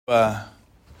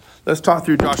Let's talk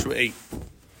through Joshua 8.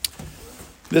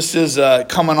 This is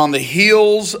coming on the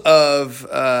heels of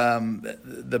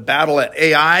the battle at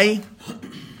Ai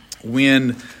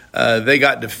when they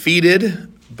got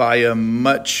defeated by a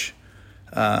much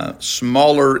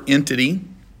smaller entity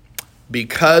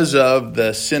because of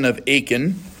the sin of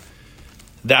Achan.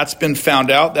 That's been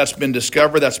found out, that's been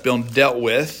discovered, that's been dealt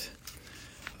with.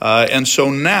 And so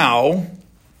now,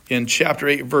 in chapter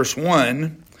 8, verse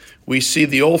 1, we see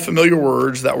the old familiar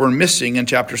words that were missing in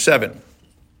chapter 7.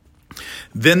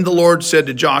 Then the Lord said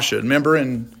to Joshua, remember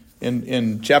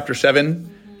in chapter 7,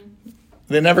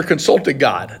 they never consulted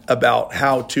God about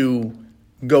how to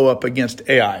go up against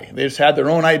Ai. They just had their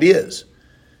own ideas.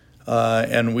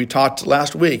 And we talked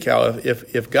last week how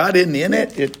if God isn't in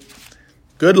it,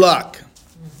 good luck.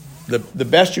 The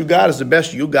best you got is the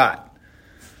best you got.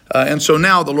 And so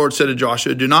now the Lord said to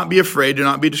Joshua, do not be afraid, do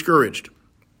not be discouraged.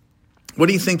 What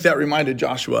do you think that reminded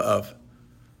Joshua of?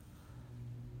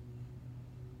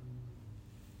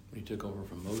 He took over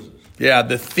from Moses. Yeah,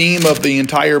 the theme of the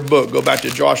entire book. Go back to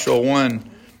Joshua 1.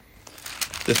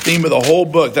 The theme of the whole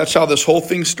book. That's how this whole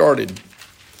thing started.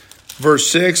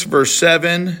 Verse 6, verse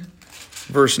 7,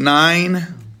 verse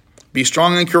 9. Be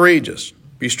strong and courageous.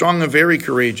 Be strong and very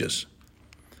courageous.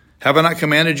 Have I not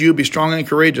commanded you? Be strong and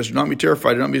courageous. Do not be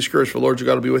terrified. Do not be discouraged, for the Lord your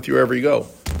God will be with you wherever you go.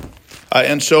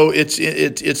 And so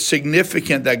it's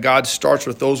significant that God starts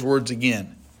with those words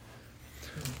again.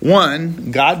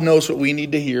 One, God knows what we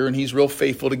need to hear, and He's real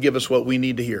faithful to give us what we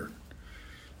need to hear.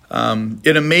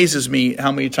 It amazes me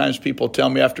how many times people tell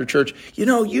me after church,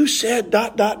 you said ...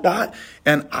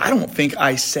 And I don't think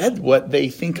I said what they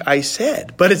think I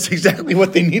said, but it's exactly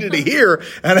what they needed to hear.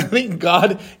 And I think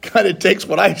God kind of takes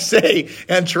what I say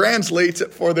and translates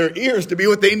it for their ears to be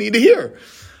what they need to hear.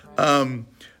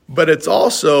 But it's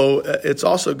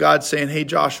also God saying, hey,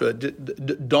 Joshua,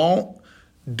 don't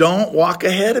walk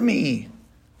ahead of me.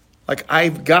 Like,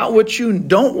 I've got what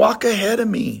don't walk ahead of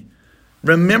me.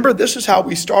 Remember, this is how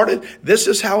we started. This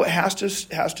is how it has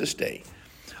to stay.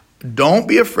 Don't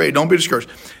be afraid. Don't be discouraged.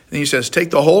 And he says, take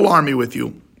the whole army with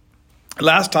you.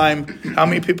 Last time, how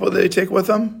many people did they take with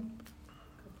them?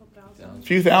 A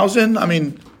few thousand.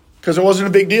 Because it wasn't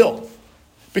a big deal.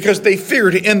 Because they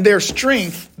figured in their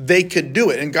strength, they could do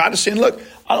it. And God is saying, look,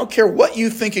 I don't care what you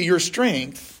think of your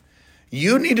strength.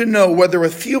 You need to know whether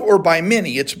with few or by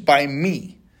many, it's by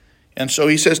me. And so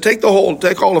he says, take all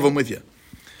of them with you.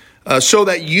 So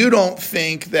that you don't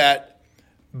think that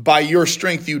by your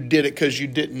strength you did it because you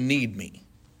didn't need me.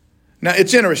 Now,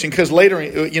 it's interesting because later,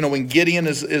 when Gideon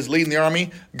is leading the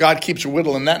army, God keeps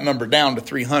whittling that number down to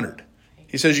 300.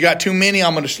 He says, you got too many,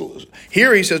 I'm going to...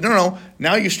 Here he says, no,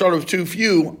 now you start with too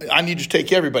few, I need you to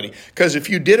take everybody. Because if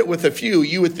you did it with a few,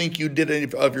 you would think you did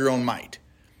it of your own might.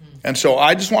 And so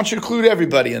I just want you to include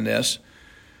everybody in this.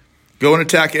 Go and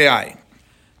attack Ai.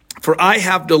 For I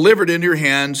have delivered into your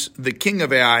hands the king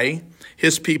of Ai,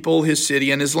 his people, his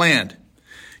city, and his land.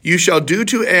 You shall do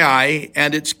to Ai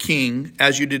and its king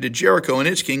as you did to Jericho and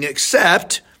its king,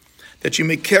 except that you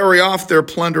may carry off their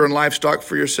plunder and livestock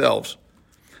for yourselves.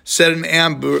 Set an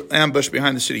ambush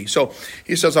behind the city. So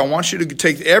he says, I want you to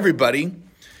take everybody,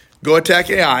 go attack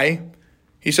Ai.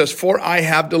 He says, for I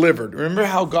have delivered. Remember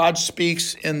how God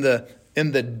speaks in the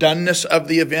doneness of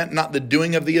the event, not the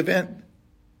doing of the event?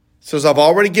 He says, I've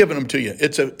already given them to you.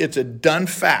 It's a done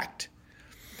fact.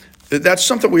 That's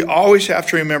something we always have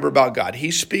to remember about God.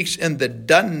 He speaks in the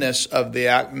doneness of the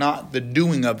act, not the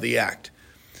doing of the act.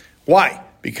 Why?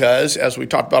 Because, as we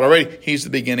talked about already, He's the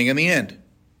beginning and the end.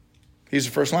 He's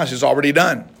the first and last. He's already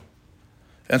done.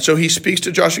 And so he speaks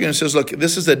to Joshua and says, look,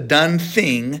 this is a done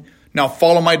thing. Now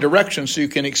follow my direction so you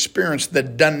can experience the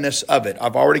doneness of it.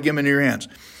 I've already given it in your hands.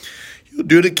 You'll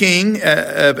do the king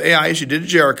of Ai as you did to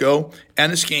Jericho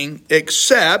and his king,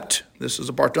 except, this is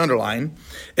the part to underline,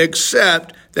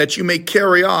 except that you may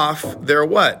carry off their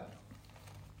what?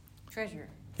 Treasure.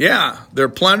 Yeah, their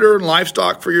plunder and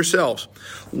livestock for yourselves.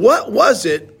 What was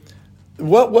it?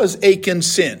 What was Achan's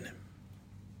sin?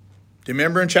 Do you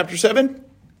remember in chapter 7?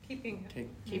 Keeping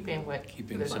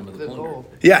some of the plunder.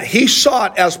 gold. Yeah, he saw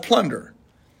it as plunder.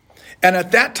 And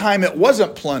at that time, it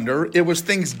wasn't plunder. It was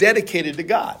things dedicated to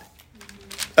God.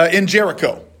 In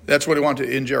Jericho. That's what he wanted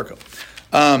in Jericho.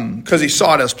 Because he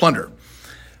saw it as plunder.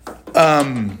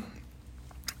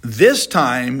 This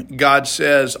time, God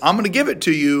says, I'm going to give it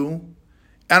to you,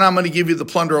 and I'm going to give you the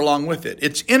plunder along with it.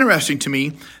 It's interesting to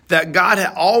me that God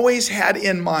had always had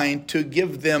in mind to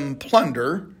give them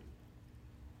plunder,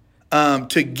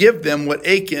 to give them what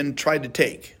Achan tried to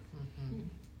take.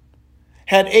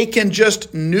 Had Achan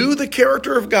just knew the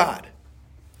character of God,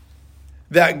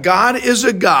 that God is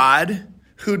a God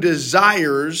who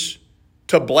desires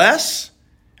to bless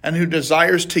and who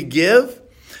desires to give,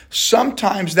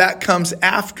 sometimes that comes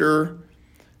after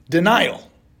denial.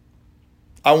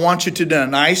 I want you to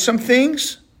deny some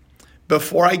things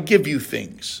before I give you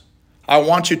things. I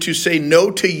want you to say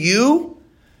no to you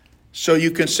so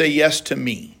you can say yes to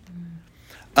me.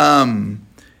 The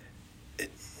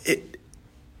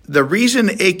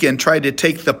reason Achan tried to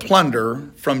take the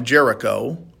plunder from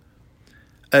Jericho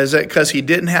is that because he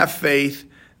didn't have faith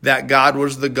that God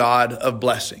was the God of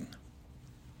blessing.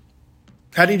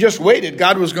 Had he just waited,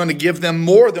 God was going to give them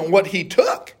more than what he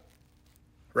took.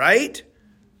 Right?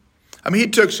 I mean, he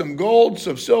took some gold,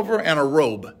 some silver, and a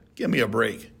robe. Give me a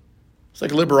break. It's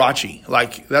like Liberace.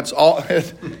 Like, that's all.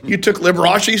 You took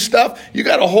Liberace stuff. You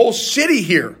got a whole city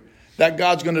here that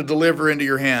God's going to deliver into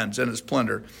your hands and its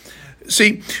plunder.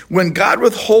 See, when God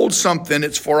withholds something,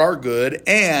 it's for our good,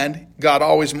 and God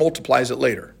always multiplies it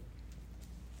later.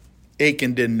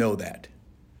 Achan didn't know that.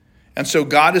 And so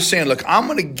God is saying, look, I'm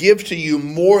going to give to you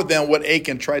more than what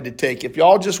Achan tried to take. If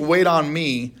y'all just wait on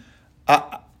me,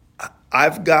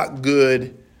 I've got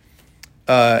good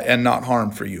and not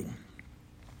harm for you.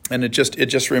 And it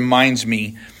just reminds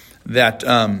me that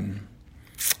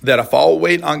that if I'll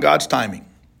wait on God's timing,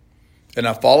 and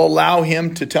if I'll allow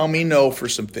him to tell me no for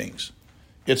some things,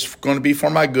 it's going to be for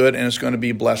my good and it's going to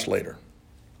be blessed later.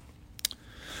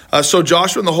 So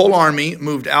Joshua and the whole army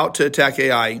moved out to attack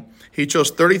Ai. He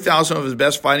chose 30,000 of his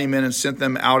best fighting men and sent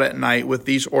them out at night with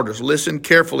these orders. Listen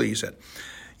carefully, he said.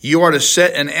 You are to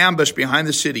set an ambush behind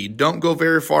the city. Don't go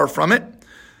very far from it.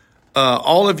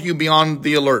 All of you be on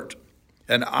the alert.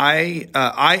 And I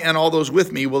and all those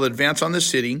with me will advance on the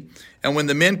city. And when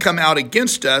the men come out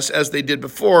against us, as they did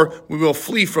before, we will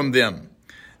flee from them.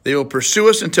 They will pursue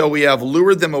us until we have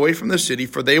lured them away from the city,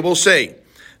 for they will say,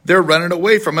 they're running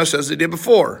away from us as they did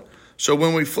before. So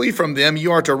when we flee from them,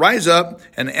 you are to rise up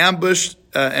and ambush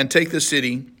and take the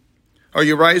city. Or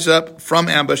you rise up from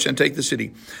ambush and take the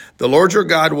city. The Lord your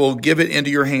God will give it into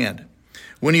your hand.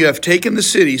 When you have taken the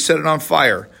city, set it on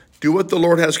fire. Do what the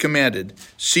Lord has commanded.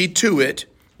 See to it,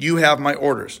 you have my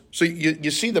orders. So you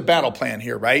see the battle plan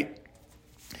here, right?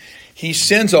 He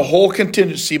sends a whole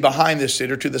contingency behind the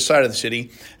city or to the side of the city.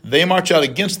 They march out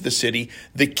against the city.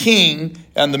 The king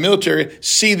and the military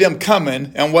see them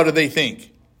coming, and what do they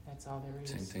think? That's all there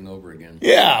is. Same thing over again.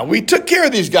 Yeah, we took care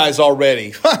of these guys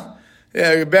already.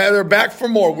 Yeah, they're back for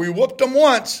more. We whooped them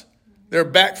once. They're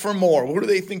back for more. Who do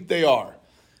they think they are?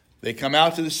 They come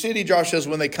out to the city. Josh says,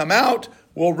 when they come out,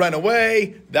 we'll run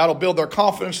away. That'll build their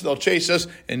confidence. They'll chase us,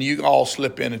 and you all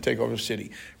slip in and take over the city.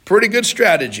 Pretty good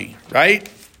strategy, right?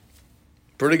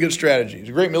 Pretty good strategy. It's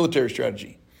a great military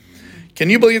strategy. Can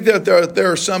you believe that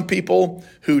there are some people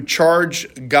who charge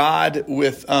God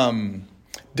with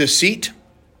deceit?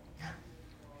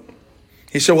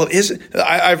 He said, well,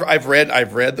 I've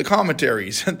read the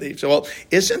commentaries. They said, well,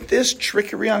 isn't this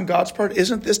trickery on God's part?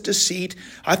 Isn't this deceit?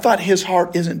 I thought his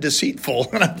heart isn't deceitful.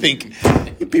 And I think,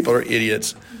 you people are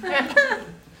idiots.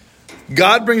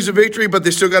 God brings a victory, but they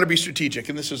still got to be strategic.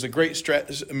 And this is a great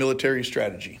military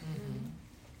strategy.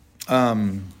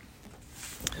 And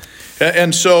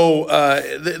so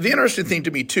the interesting thing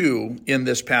to me, too, in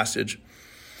this passage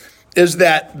is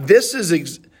that this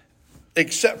is,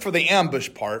 except for the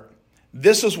ambush part,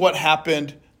 this is what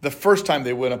happened the first time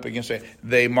they went up against it.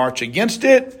 They march against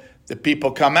it. The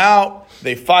people come out.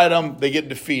 They fight them. They get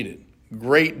defeated.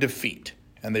 Great defeat.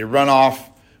 And they run off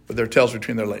with their tails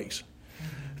between their legs.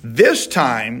 This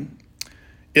time,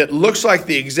 it looks like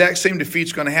the exact same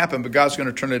defeat's going to happen, but God's going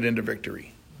to turn it into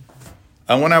victory.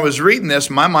 And when I was reading this,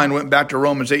 my mind went back to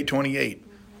Romans 8:28.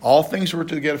 All things work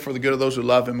together for the good of those who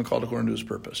love him and called according to his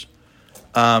purpose.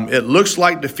 It looks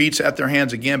like defeat's at their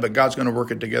hands again, but God's going to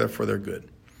work it together for their good.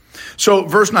 So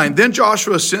verse 9, then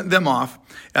Joshua sent them off,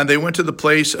 and they went to the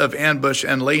place of ambush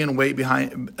and lay in wait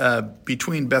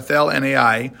between Bethel and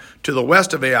Ai to the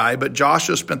west of Ai, but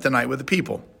Joshua spent the night with the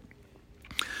people.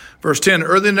 Verse 10,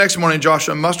 early the next morning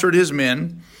Joshua mustered his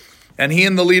men, and he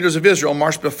and the leaders of Israel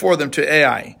marched before them to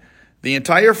Ai. The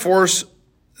entire force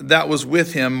that was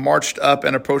with him marched up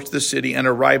and approached the city and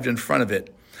arrived in front of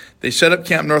it. They set up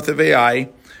camp north of Ai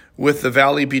with the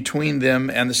valley between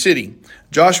them and the city.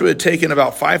 Joshua had taken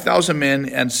about 5,000 men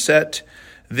and set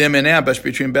them in ambush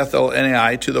between Bethel and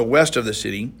Ai to the west of the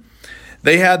city.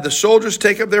 They had the soldiers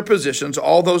take up their positions,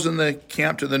 all those in the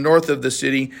camp to the north of the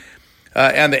city,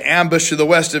 and the ambush to the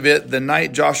west of it. The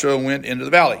night Joshua went into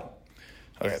the valley.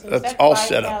 Okay, So that's all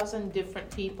set up. 5,000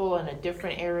 different people in a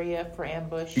different area for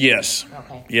ambush? Yes.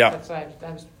 Okay. Yeah. That's what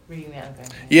I was reading that. Okay.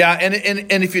 Yeah,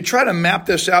 and if you try to map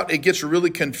this out, it gets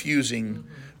really confusing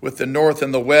with the north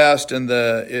and the west and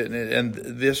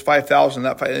this 5,000,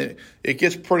 that 5,000. It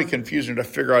gets pretty confusing to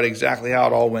figure out exactly how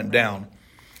it all went down.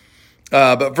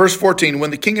 But verse 14,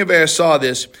 when the king of Ai saw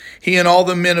this, he and all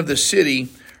the men of the city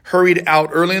hurried out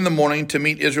early in the morning to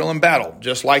meet Israel in battle,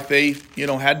 just like they,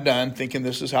 had done, thinking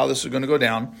this is how this is going to go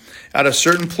down, at a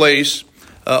certain place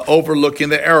overlooking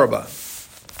the Arabah.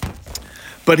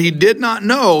 But he did not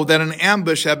know that an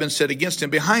ambush had been set against him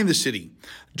behind the city.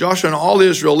 Joshua and all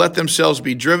Israel let themselves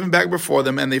be driven back before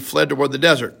them, and they fled toward the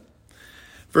desert.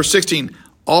 Verse 16,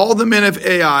 all the men of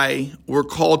Ai were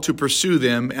called to pursue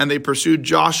them, and they pursued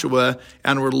Joshua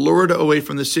and were lured away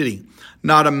from the city.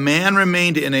 Not a man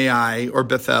remained in Ai or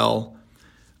Bethel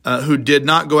who did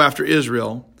not go after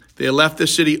Israel. They left the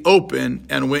city open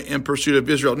and went in pursuit of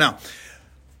Israel. Now,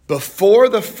 before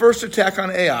the first attack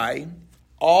on Ai,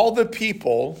 all the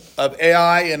people of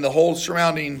Ai and the whole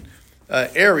surrounding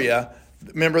area,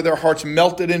 remember, their hearts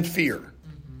melted in fear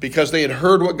because they had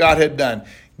heard what God had done,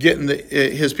 getting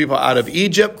his people out of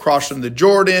Egypt, crossing the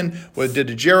Jordan, what it did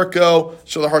to Jericho,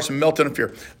 so their hearts melted in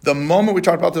fear. The moment, we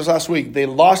talked about this last week, they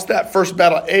lost that first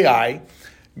battle at Ai,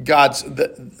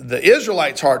 the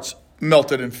Israelites' hearts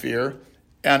melted in fear,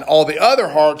 and all the other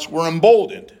hearts were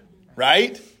emboldened,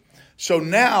 right? So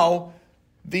now,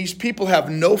 these people have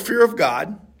no fear of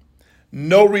God,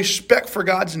 no respect for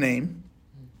God's name,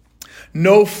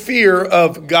 no fear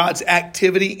of God's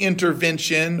activity,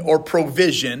 intervention, or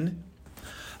provision.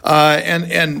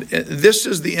 And this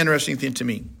is the interesting thing to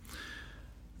me.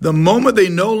 The moment they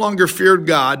no longer feared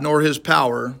God nor his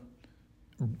power,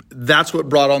 that's what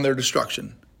brought on their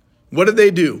destruction. What did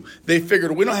they do? They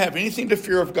figured, we don't have anything to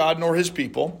fear of God nor his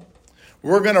people.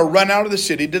 We're going to run out of the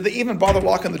city. Did they even bother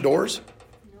locking the doors?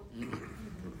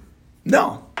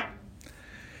 No.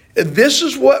 This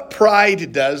is what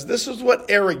pride does. This is what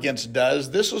arrogance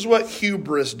does. This is what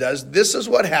hubris does. This is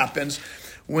what happens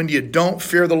when you don't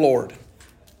fear the Lord.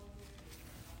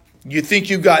 You think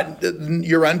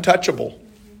you're untouchable.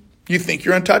 You think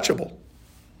you're untouchable.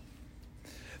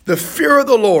 The fear of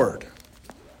the Lord.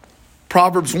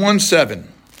 Proverbs 1:7.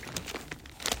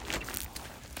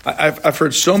 I've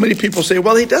heard so many people say,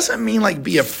 well, he doesn't mean like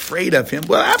be afraid of him.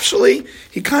 Well, actually,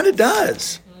 he kind of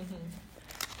does.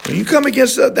 When you come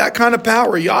against that kind of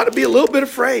power, you ought to be a little bit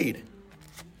afraid.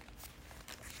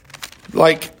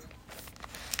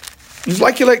 It's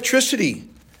like electricity.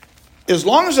 As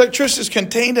long as electricity is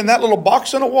contained in that little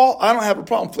box on a wall, I don't have a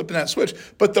problem flipping that switch.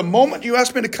 But the moment you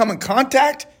ask me to come in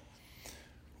contact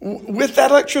with that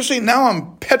electricity, now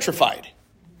I'm petrified.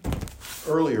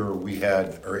 Earlier we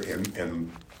had, or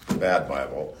in the Bad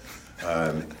Bible,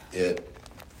 it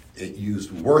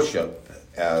used worship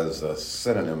as a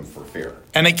synonym for fear.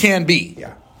 And it can be.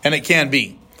 Yeah. And it can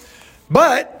be.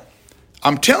 But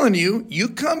I'm telling you, you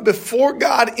come before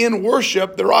God in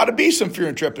worship, there ought to be some fear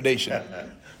and trepidation.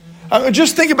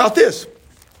 Just think about this.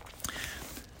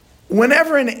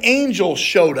 Whenever an angel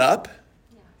showed up,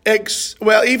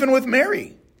 even with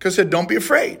Mary, because it said, don't be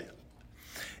afraid.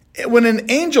 When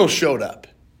an angel showed up,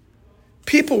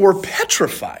 people were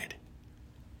petrified.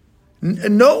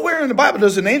 Nowhere in the Bible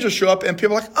does an angel show up and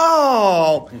people are like,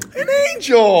 oh, an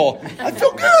angel. I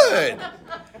feel good.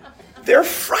 They're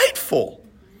frightful.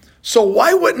 So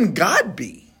why wouldn't God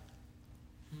be?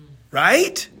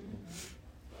 Right?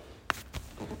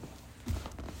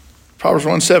 Proverbs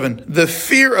 1:7. The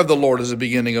fear of the Lord is the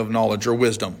beginning of knowledge or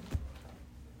wisdom.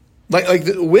 Like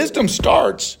the wisdom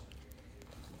starts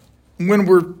when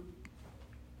we're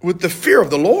with the fear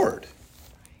of the Lord.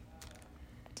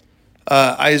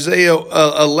 Isaiah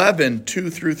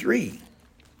 11:2-3.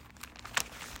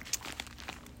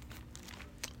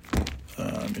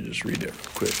 Let me just read it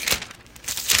real quick.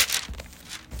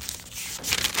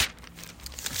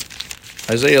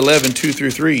 Isaiah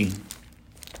 11:2-3.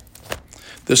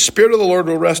 The Spirit of the Lord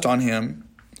will rest on him.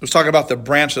 Let's talk about the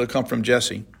branch that will come from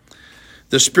Jesse.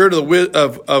 The Spirit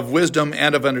of wisdom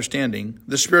and of understanding.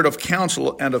 The Spirit of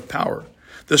counsel and of power.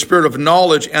 The Spirit of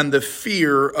knowledge and the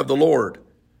fear of the Lord.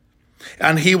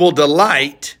 And he will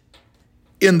delight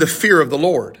in the fear of the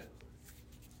Lord.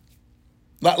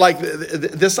 Like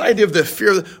this idea of the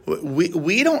fear.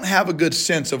 We don't have a good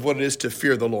sense of what it is to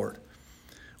fear the Lord.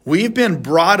 We've been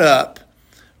brought up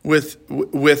with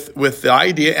the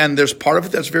idea, and there's part of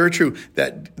it that's very true,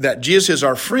 that Jesus is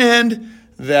our friend,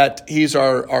 that he's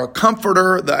our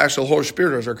comforter, the actual Holy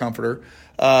Spirit is our comforter,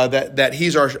 that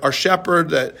he's our shepherd,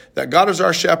 that God is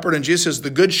our shepherd, and Jesus is the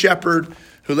good shepherd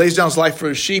who lays down his life for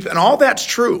his sheep, and all that's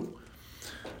true.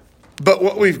 But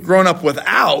what we've grown up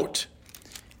without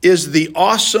is the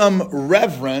awesome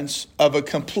reverence of a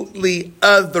completely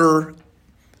other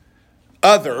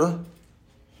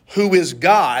who is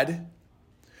God,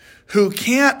 who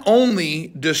can't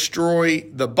only destroy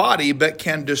the body, but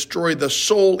can destroy the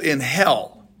soul in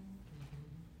hell.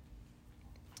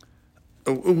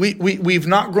 We've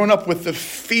not grown up with the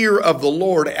fear of the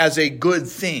Lord as a good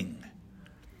thing.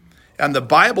 And the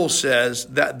Bible says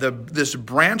that this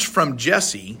branch from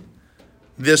Jesse,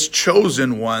 this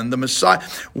chosen one, the Messiah,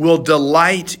 will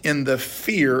delight in the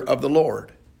fear of the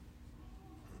Lord.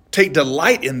 Take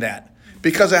delight in that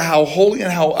because of how holy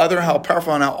and how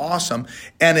powerful and how awesome.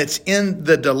 And it's in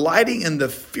the delighting in the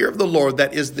fear of the Lord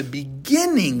that is the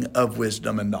beginning of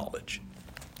wisdom and knowledge.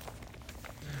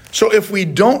 So if we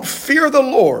don't fear the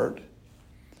Lord,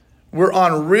 we're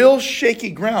on real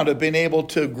shaky ground of being able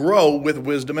to grow with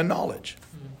wisdom and knowledge.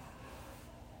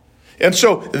 And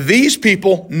so these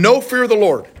people, no fear of the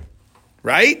Lord,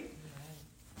 right?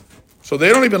 So they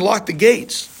don't even lock the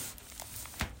gates.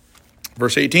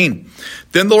 Verse 18,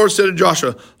 then the Lord said to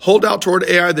Joshua, hold out toward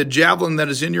Ai the javelin that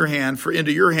is in your hand, for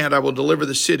into your hand I will deliver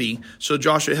the city. So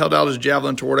Joshua held out his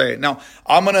javelin toward Ai. Now,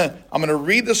 I'm gonna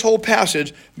read this whole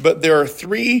passage, but there are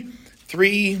three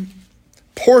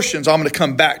portions I'm going to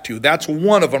come back to. That's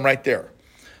one of them right there.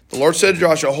 The Lord said to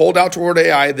Joshua, hold out toward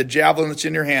Ai the javelin that's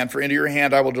in your hand, for into your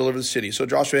hand I will deliver the city. So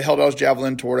Joshua held out his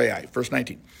javelin toward Ai. Verse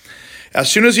 19. As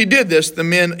soon as he did this, the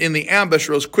men in the ambush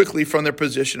rose quickly from their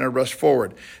position and rushed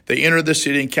forward. They entered the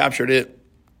city and captured it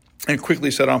and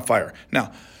quickly set on fire.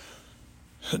 Now,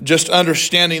 just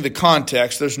understanding the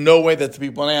context, there's no way that the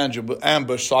people in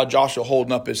ambush saw Joshua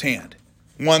holding up his hand.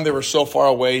 One, they were so far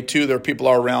away. Two, there are people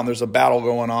all around. There's a battle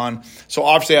going on. So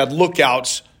obviously they had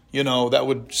lookouts, that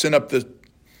would send up the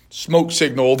smoke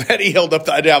signal that he held up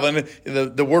the javelin.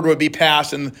 The word would be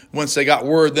passed, and once they got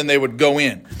word, then they would go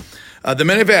in. The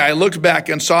men of Ai looked back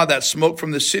and saw that smoke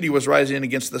from the city was rising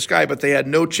against the sky, but they had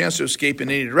no chance to escape in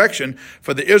any direction,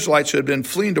 for the Israelites who had been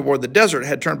fleeing toward the desert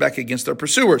had turned back against their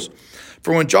pursuers.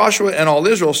 For when Joshua and all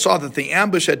Israel saw that the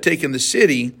ambush had taken the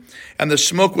city and the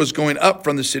smoke was going up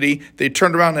from the city, they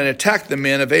turned around and attacked the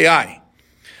men of Ai.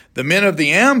 The men of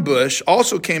the ambush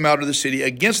also came out of the city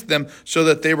against them, so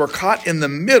that they were caught in the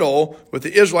middle with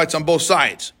the Israelites on both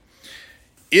sides.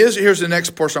 Here's the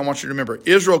next portion I want you to remember.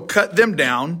 Israel cut them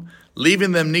down,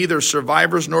 leaving them neither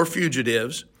survivors nor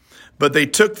fugitives, but they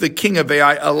took the king of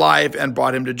Ai alive and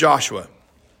brought him to Joshua.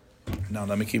 Now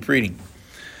let me keep reading.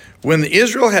 When the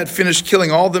Israel had finished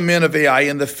killing all the men of Ai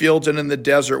in the fields and in the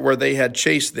desert where they had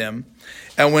chased them,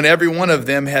 and when every one of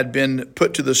them had been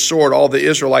put to the sword, all the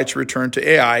Israelites returned to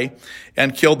Ai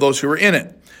and killed those who were in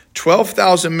it.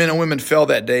 12,000 men and women fell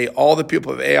that day, all the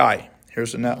people of Ai.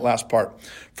 Here's the last part.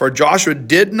 For Joshua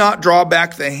did not draw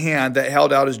back the hand that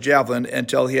held out his javelin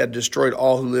until he had destroyed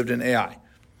all who lived in Ai.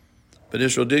 But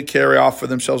Israel did carry off for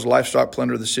themselves livestock,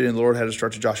 plunder of the city, and the Lord had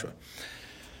instructed Joshua.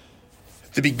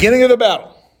 At the beginning of the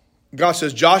battle, God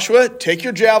says, Joshua, take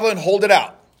your javelin, hold it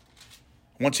out.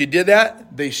 Once he did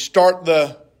that, they start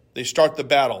the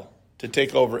battle to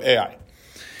take over Ai.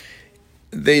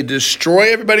 They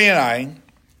destroy everybody in Ai.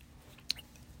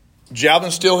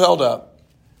 Javelin still held up.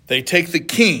 They take the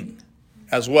king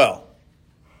as well.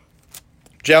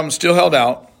 Javelin still held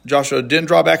out. Joshua didn't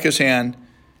draw back his hand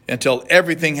until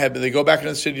everything they go back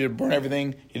into the city to burn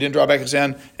everything. He didn't draw back his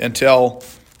hand until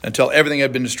everything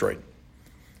had been destroyed.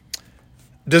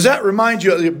 Does that remind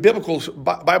you of biblical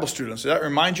Bible students? Does that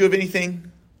remind you of anything?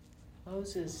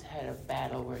 Moses had a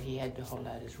battle where he had to hold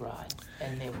out his rod.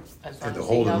 And as long Had to as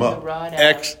hold he him held up. the rod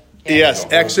Yes,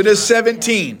 out, Exodus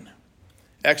 17.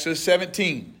 Exodus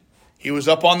 17. He was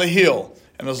up on the hill.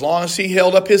 And as long as he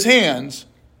held up his hands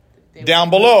they down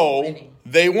were below, winning.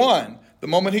 they won. The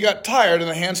moment he got tired and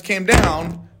the hands came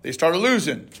down, they started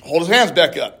losing. Hold his hands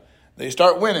back up. They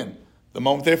start winning. The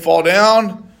moment they fall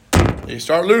down, they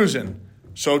start losing.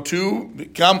 So to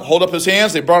hold up his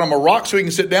hands, they brought him a rock so he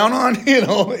can sit down on. He's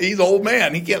an old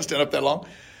man. He can't stand up that long.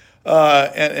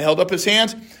 And held up his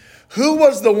hands. Who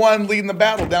was the one leading the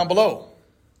battle down below?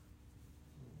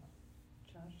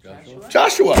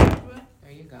 Joshua.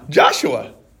 There you go.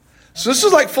 Joshua. So this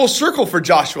is like full circle for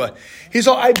Joshua. He's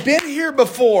all, I've been here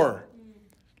before.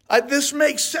 This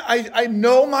makes sense. I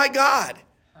know my God.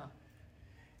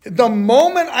 The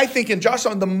moment I think in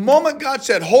Joshua, the moment God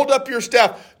said, hold up your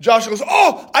staff, Joshua goes,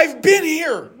 oh, I've been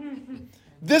here.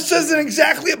 This isn't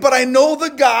exactly it, but I know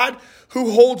the God who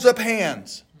holds up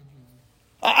hands.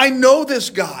 I know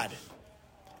this God.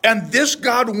 And this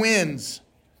God wins.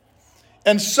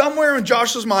 And somewhere in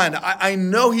Joshua's mind, I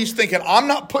know he's thinking, I'm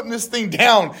not putting this thing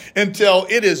down until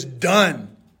it is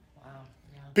done. Wow.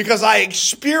 Yeah. Because I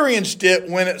experienced it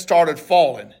when it started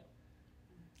falling.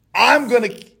 I'm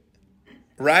going to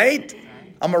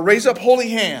raise up holy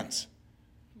hands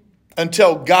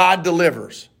until God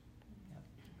delivers.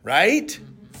 Right?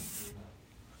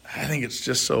 I think it's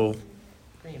just so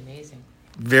Pretty amazing.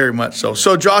 very much so.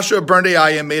 So Joshua burned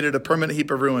Ai and made it a permanent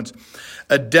heap of ruins,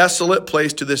 a desolate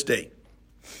place to this day.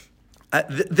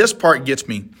 This part gets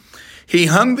me. He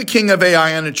hung the king of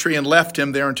Ai on a tree and left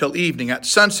him there until evening. At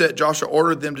sunset, Joshua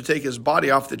ordered them to take his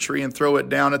body off the tree and throw it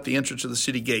down at the entrance of the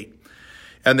city gate.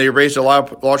 And they raised a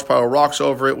large pile of rocks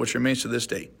over it, which remains to this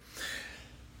day.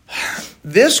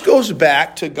 This goes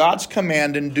back to God's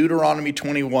command in Deuteronomy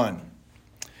 21,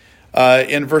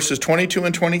 in verses 22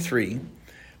 and 23, when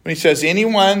he says,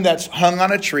 anyone that's hung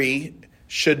on a tree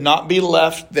should not be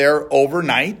left there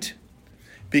overnight,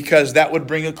 because that would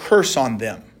bring a curse on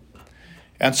them.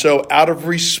 And so out of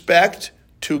respect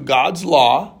to God's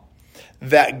law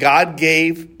that God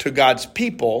gave to God's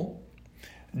people,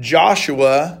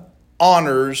 Joshua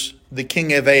honors the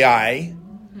king of Ai,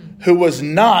 who was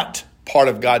not part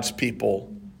of God's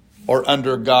people or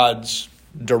under God's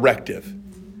directive.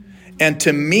 And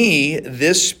to me,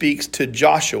 this speaks to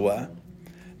Joshua,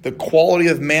 the quality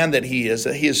of man that he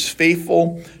is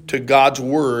faithful to God's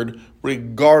word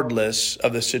regardless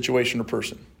of the situation or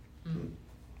person.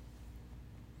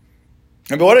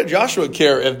 And but what did Joshua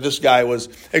care if this guy was,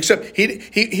 except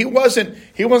he wasn't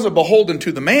beholden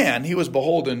to the man, he was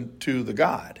beholden to the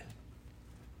God.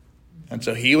 And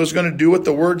so he was going to do what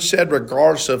the word said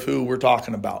regardless of who we're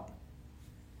talking about.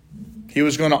 He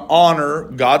was going to honor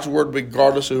God's word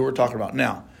regardless of who we're talking about.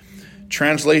 Now,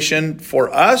 translation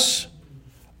for us,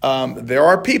 there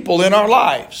are people in our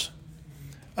lives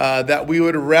that we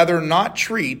would rather not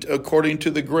treat according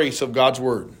to the grace of God's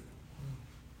word.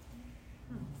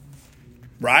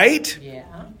 Right? Yeah.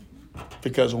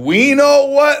 Because we know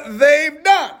what they've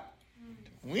done.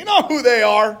 We know who they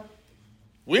are.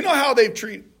 We know how they've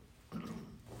treated.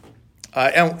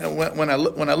 And when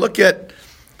I look at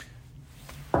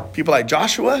people like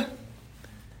Joshua,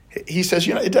 he says,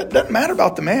 it doesn't matter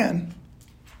about the man.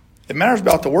 It matters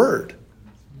about the word.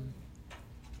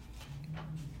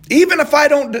 Even if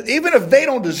they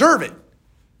don't deserve it,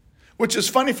 which is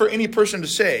funny for any person to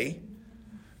say,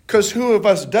 because who of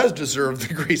us does deserve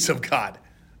the grace of God?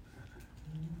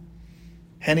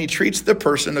 And he treats the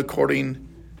person according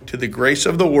to the grace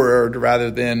of the word rather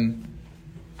than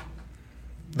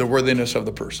the worthiness of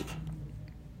the person.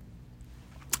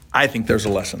 I think there's a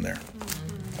lesson there.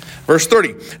 Verse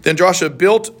 30, then Joshua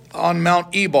built on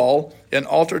Mount Ebal an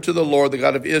altar to the Lord, the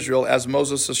God of Israel, as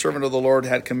Moses, the servant of the Lord,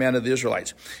 had commanded the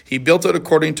Israelites. He built it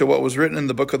according to what was written in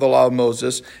the book of the law of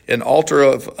Moses, an altar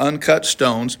of uncut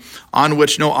stones on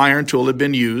which no iron tool had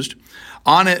been used.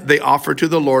 On it they offered to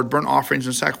the Lord burnt offerings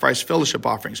and sacrificed fellowship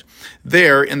offerings.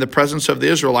 There, in the presence of the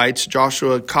Israelites,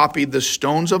 Joshua copied the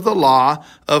stones of the law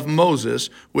of Moses,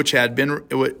 which he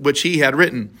had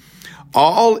written.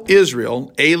 All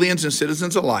Israel, aliens and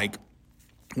citizens alike,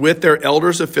 with their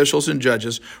elders, officials, and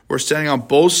judges, were standing on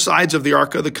both sides of the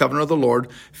Ark of the Covenant of the Lord,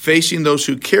 facing those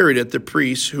who carried it, the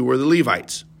priests, who were the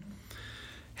Levites.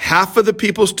 Half of the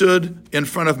people stood in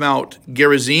front of Mount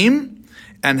Gerizim,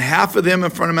 and half of them in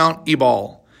front of Mount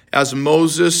Ebal, as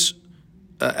Moses,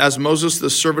 the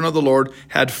servant of the Lord,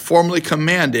 had formally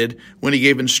commanded when he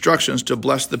gave instructions to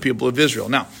bless the people of Israel.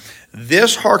 Now,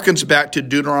 this harkens back to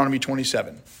Deuteronomy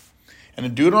 27. And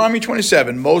in Deuteronomy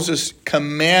 27, Moses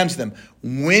commands them,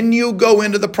 when you go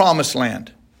into the promised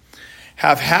land,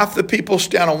 have half the people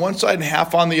stand on one side and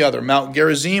half on the other, Mount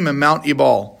Gerizim and Mount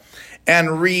Ebal,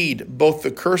 and read both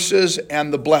the curses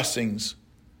and the blessings.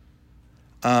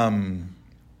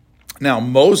 Now,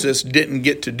 Moses didn't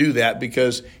get to do that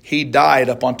because he died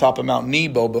up on top of Mount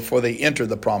Nebo before they entered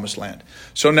the promised land.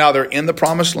 So now they're in the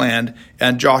promised land,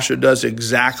 and Joshua does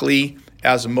exactly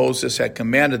as Moses had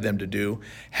commanded them to do.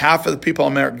 Half of the people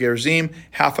on Mount Gerizim,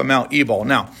 half on Mount Ebal.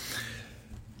 Now,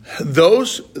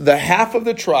 the half of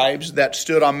the tribes that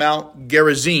stood on Mount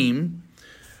Gerizim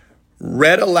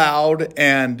read aloud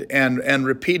and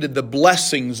repeated the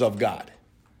blessings of God.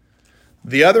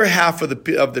 The other half of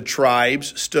the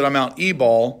tribes stood on Mount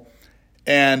Ebal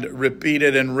and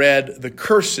repeated and read the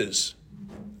curses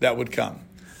that would come.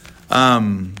 How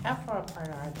far apart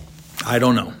are they? I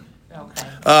don't know. Okay.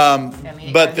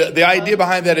 But the idea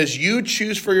behind that is you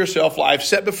choose for yourself. I've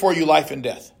set before you life and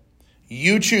death.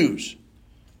 You choose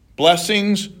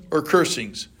blessings or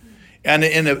cursings. And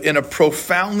in a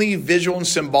profoundly visual and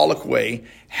symbolic way,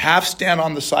 half stand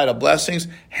on the side of blessings,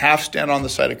 half stand on the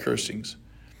side of cursings.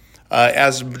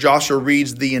 As Joshua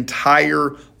reads the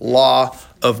entire law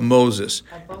of Moses.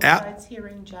 Are both sides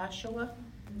hearing Joshua?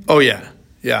 Oh, yeah.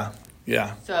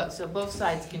 So both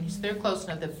sides they're close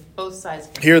enough that both sides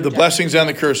can Hear the Joshua. blessings and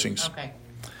the cursings. Okay.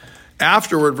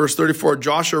 Afterward, verse 34,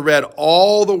 Joshua read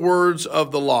all the words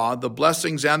of the law, the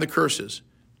blessings and the curses,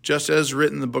 just as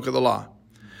written in the book of the law.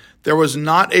 There was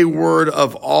not a word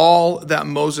of all that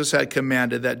Moses had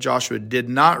commanded that Joshua did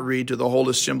not read to the whole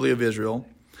assembly of Israel,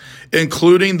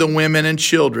 including the women and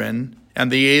children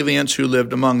and the aliens who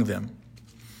lived among them.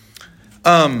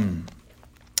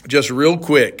 Just real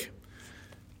quick.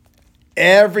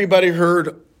 Everybody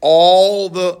heard all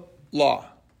the law.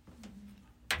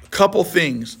 A couple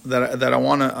things that I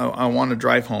want to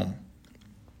drive home.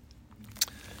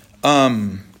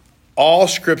 All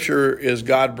Scripture is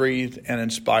God-breathed and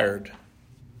inspired,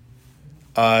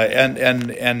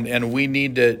 and we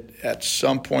need to at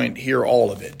some point hear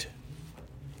all of it.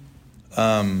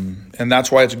 And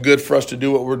that's why it's good for us to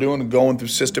do what we're doing, going through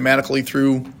systematically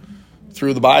through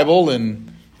the Bible,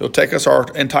 and it'll take us our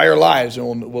entire lives,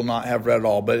 and we'll not have read it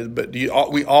all. But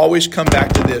we always come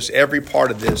back to this. Every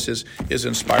part of this is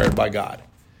inspired by God.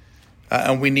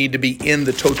 And we need to be in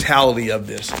the totality of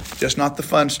this. Just not the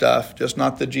fun stuff. Just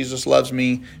not the Jesus loves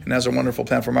me and has a wonderful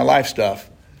plan for my life stuff.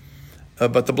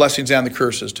 But the blessings and the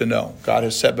curses to know. God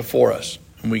has set before us.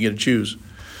 And we get to choose.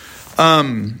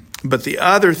 But the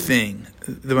other thing,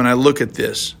 when I look at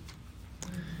this,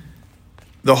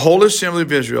 the whole assembly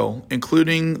of Israel,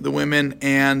 including the women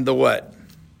and the what?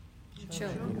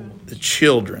 Children. The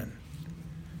children.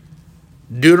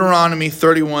 Deuteronomy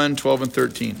 31, 12 and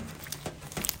 13.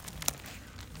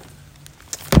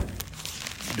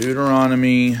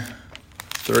 Deuteronomy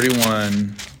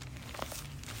 31,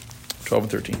 12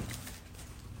 and 13.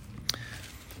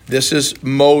 This is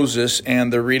Moses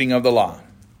and the reading of the law.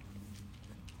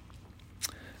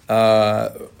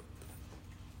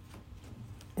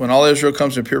 When all Israel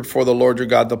comes to appear before the Lord your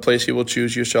God, the place he will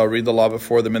choose, you shall read the law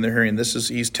before them in their hearing.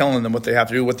 He's telling them what they have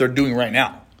to do, what they're doing right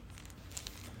now.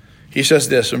 He says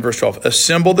this in verse 12.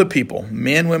 Assemble the people,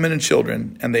 men, women, and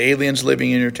children, and the aliens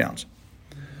living in your towns,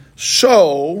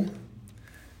 so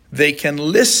they can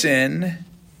listen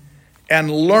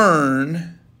and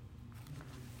learn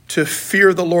to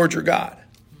fear the Lord your God.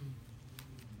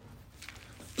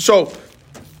 So,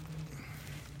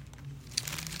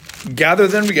 gather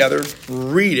them together,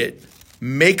 read it,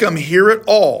 make them hear it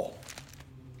all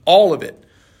of it,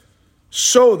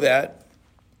 so that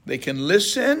they can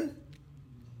listen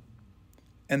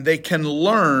and they can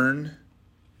learn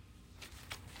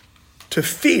to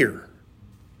fear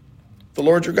the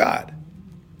Lord your God.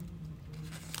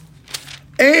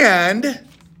 And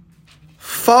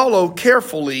follow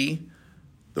carefully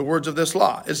the words of this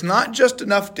law. It's not just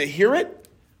enough to hear it.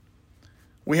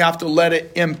 We have to let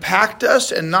it impact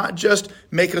us and not just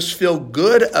make us feel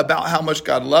good about how much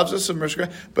God loves us.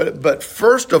 But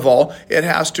first of all, it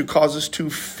has to cause us to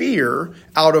fear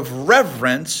out of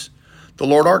reverence the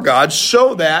Lord our God,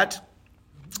 so that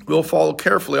we'll follow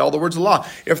carefully all the words of the law.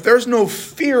 If there's no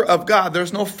fear of God,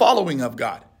 there's no following of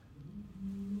God.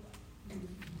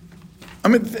 I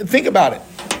mean, think about it.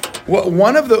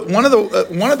 One of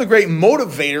the great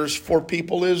motivators for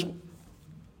people is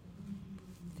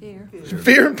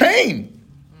fear and pain.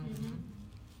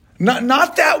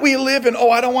 Not that we live in,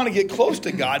 I don't want to get close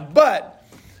to God, but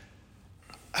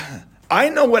I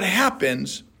know what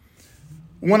happens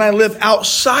when I live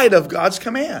outside of God's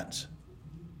commands.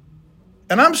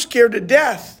 And I'm scared to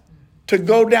death to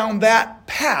go down that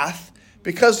path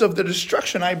because of the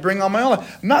destruction I bring on my own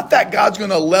life. Not that God's going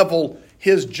to level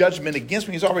his judgment against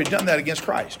me. He's already done that against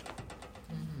Christ.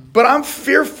 But I'm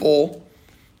fearful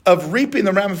of reaping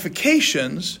the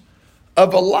ramifications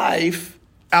of a life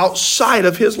outside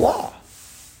of his law.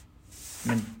 I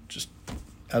mean, just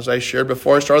as I shared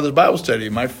before I started this Bible study,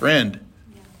 my friend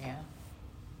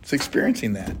is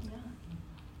experiencing that.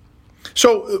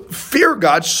 So fear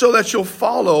God so that you'll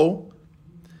follow.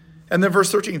 And then verse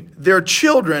 13, their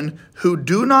children who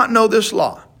do not know this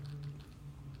law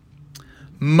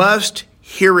must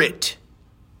hear it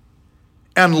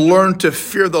and learn to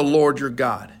fear the Lord your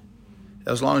God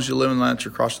as long as you live in the land that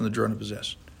you're crossing the Jordan to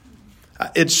possess.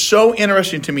 It's so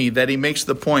interesting to me that he makes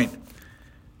the point.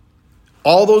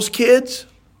 All those kids,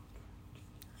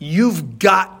 you've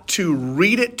got to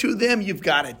read it to them. You've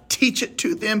got to teach it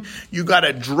to them. You've got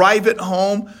to drive it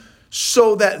home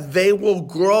so that they will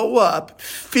grow up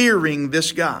fearing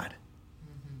this God.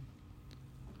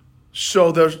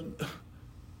 So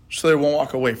they won't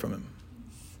walk away from him.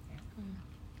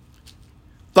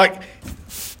 Like,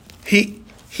 he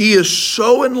is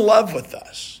so in love with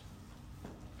us.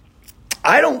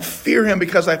 I don't fear him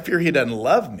because I fear he doesn't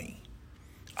love me.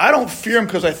 I don't fear him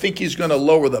because I think he's going to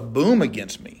lower the boom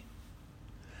against me.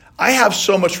 I have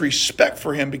so much respect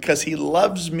for him because he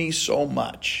loves me so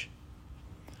much.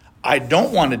 I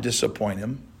don't want to disappoint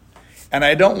him, and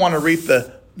I don't want to reap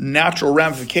the natural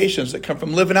ramifications that come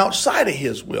from living outside of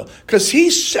his will, because he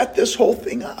set this whole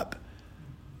thing up.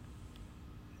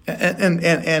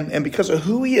 And because of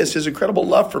who he is, his incredible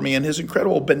love for me and his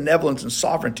incredible benevolence and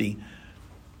sovereignty,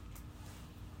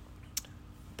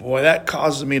 boy, that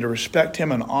causes me to respect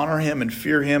him and honor him and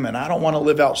fear him. And I don't want to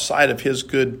live outside of his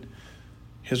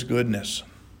goodness.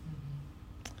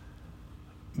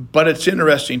 But it's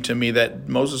interesting to me that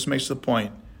Moses makes the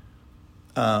point.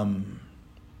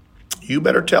 You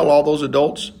better tell all those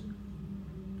adults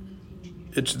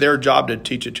it's their job to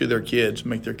teach it to their kids,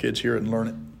 make their kids hear it and learn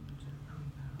it.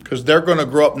 Because they're going to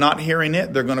grow up not hearing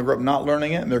it, they're going to grow up not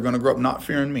learning it, and they're going to grow up not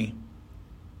fearing me.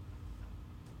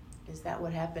 Is that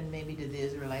what happened maybe to the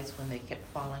Israelites when they kept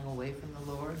falling away from the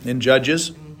Lord? In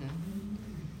Judges,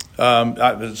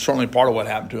 it's certainly part of what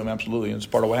happened to them, absolutely. And it's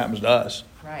part of what happens to us.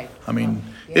 Right. I mean,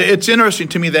 it's interesting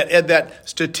to me that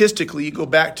statistically, you go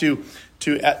back to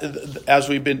as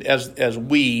we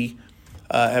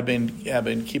have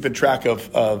been keeping track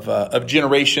of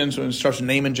generations, when it starts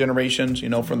naming generations,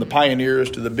 from the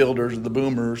pioneers to the builders, the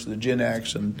boomers, the Gen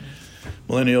X and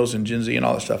millennials and Gen Z and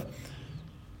all that stuff.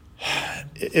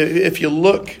 If you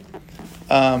look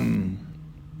at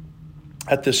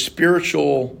the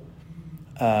spiritual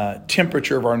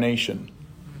temperature of our nation,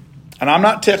 and I'm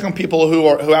not taking people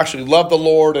who actually love the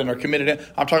Lord and are committed to Him.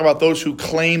 I'm talking about those who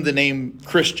claim the name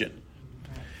Christian.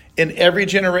 In every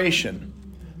generation,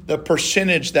 the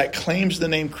percentage that claims the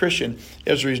name Christian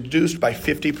is reduced by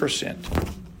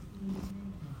 50%.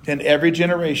 In every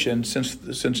generation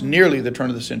since nearly the turn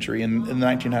of the century in the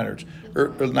 1900s or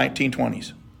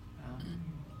 1920s.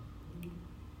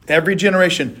 Every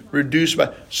generation reduced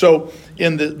by... So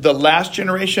in the last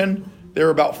generation, there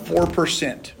were about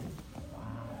 4%.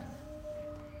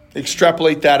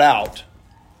 Extrapolate that out.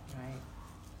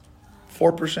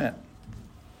 4%.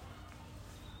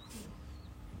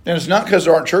 And it's not because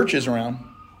there aren't churches around.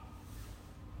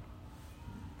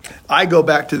 I go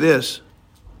back to this.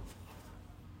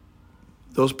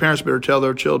 Those parents better tell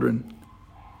their children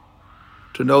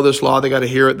to know this law. They got to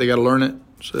hear it. They got to learn it.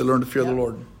 So they learn to fear the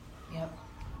Lord. Yep.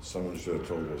 Someone should have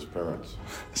told those parents.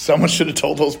 Someone should have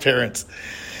told those parents.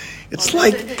 It's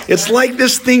like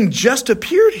this thing just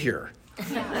appeared here.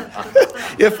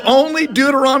 If only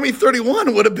Deuteronomy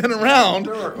 31 would have been around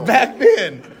back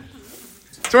then.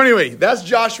 So anyway, that's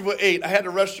Joshua 8. I had to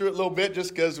rush through it a little bit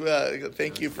just because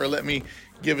thank you for letting me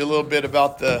give you a little bit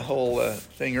about the whole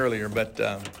thing earlier. But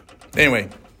anyway,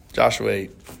 Joshua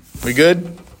 8. We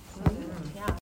good?